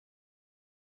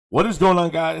What is going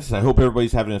on, guys? I hope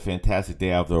everybody's having a fantastic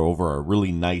day out there over a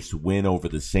really nice win over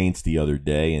the Saints the other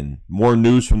day. And more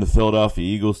news from the Philadelphia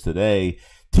Eagles today.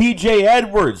 TJ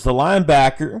Edwards, the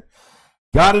linebacker,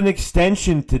 got an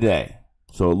extension today.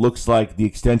 So it looks like the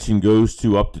extension goes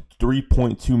to up to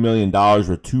 $3.2 million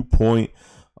or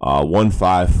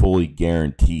 2.15 fully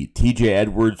guaranteed. TJ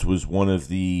Edwards was one of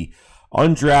the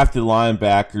undrafted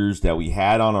linebackers that we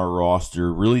had on our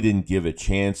roster, really didn't give a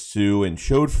chance to, and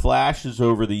showed flashes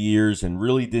over the years, and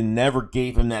really never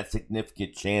gave him that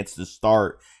significant chance to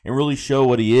start and really show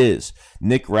what he is.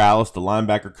 Nick Rallis, the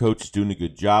linebacker coach, is doing a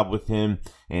good job with him,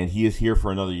 and he is here for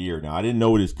another year. Now, I didn't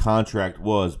know what his contract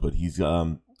was, but he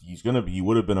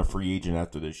would have been a free agent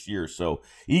after this year. So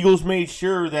Eagles made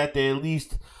sure that they at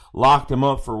least locked him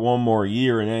up for one more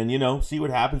year, and then see what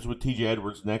happens with TJ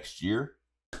Edwards next year.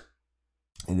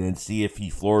 And then see if he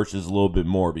flourishes a little bit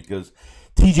more, because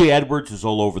TJ Edwards is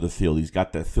all over the field. He's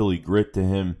got that Philly grit to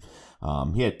him.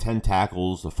 He had 10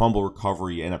 tackles, a fumble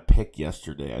recovery, and a pick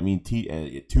yesterday. I mean,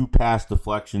 2 pass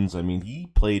deflections. I mean,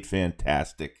 he played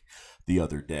fantastic the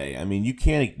other day. I mean, you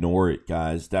can't ignore it,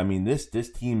 guys. I mean, this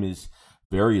team is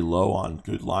very low on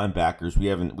good linebackers.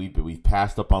 We've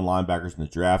passed up on linebackers in the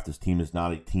draft. This team is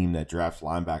not a team that drafts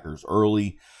linebackers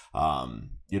early.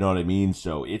 You know what I mean?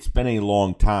 So it's been a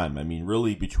long time. I mean,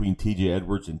 really, between TJ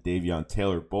Edwards and Davion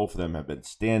Taylor, both of them have been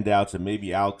standouts, and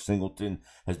maybe Alex Singleton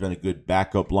has been a good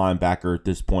backup linebacker at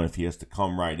this point if he has to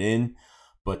come right in.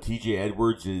 But TJ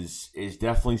Edwards is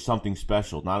definitely something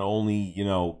special. Not only,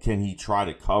 can he try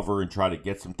to cover and try to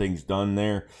get some things done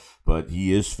there, but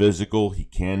he is physical. He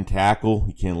can tackle.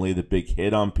 He can lay the big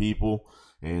hit on people.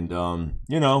 And,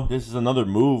 this is another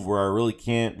move where I really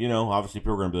can't, obviously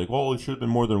people are going to be like, well, it should have been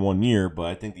more than 1 year. But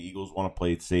I think the Eagles want to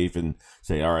play it safe and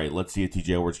say, all right, let's see if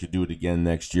TJ Edwards could do it again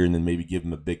next year, and then maybe give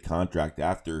him a big contract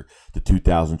after the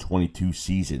 2022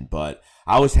 season. But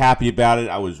I was happy about it.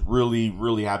 I was really,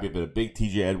 really happy about it. A big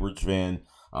TJ Edwards fan.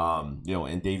 And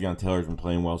Davion Taylor's been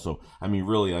playing well. So,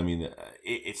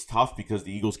 it's tough because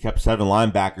the Eagles kept 7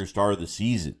 linebackers start of the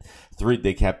season.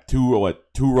 They kept two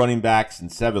running backs and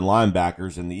 7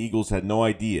 linebackers, and the Eagles had no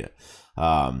idea.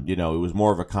 It was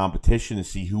more of a competition to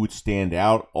see who would stand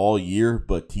out all year,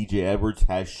 but TJ Edwards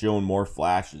has shown more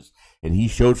flashes, and he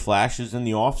showed flashes in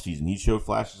the offseason. He showed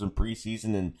flashes in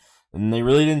preseason, and they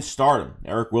really didn't start him.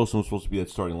 Eric Wilson was supposed to be that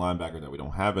starting linebacker that we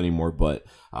don't have anymore, but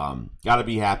got to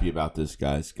be happy about this,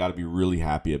 guys. Got to be really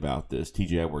happy about this.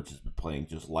 TJ Edwards has been playing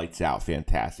just lights out,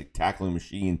 fantastic. Tackling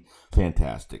machine,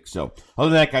 fantastic. So,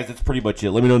 other than that, guys, that's pretty much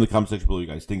it. Let me know in the comment section below what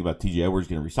you guys think about TJ Edwards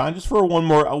getting re-signed just for a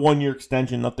 1-year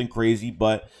extension. Nothing crazy,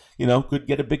 but, could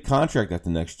get a big contract after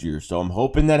next year. So, I'm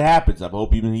hoping that happens. I'm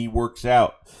hoping he works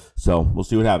out. So, we'll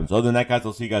see what happens. Other than that, guys,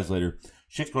 I'll see you guys later.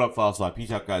 Shit's going up, follow us live.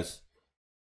 Peace out, guys.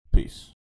 Peace.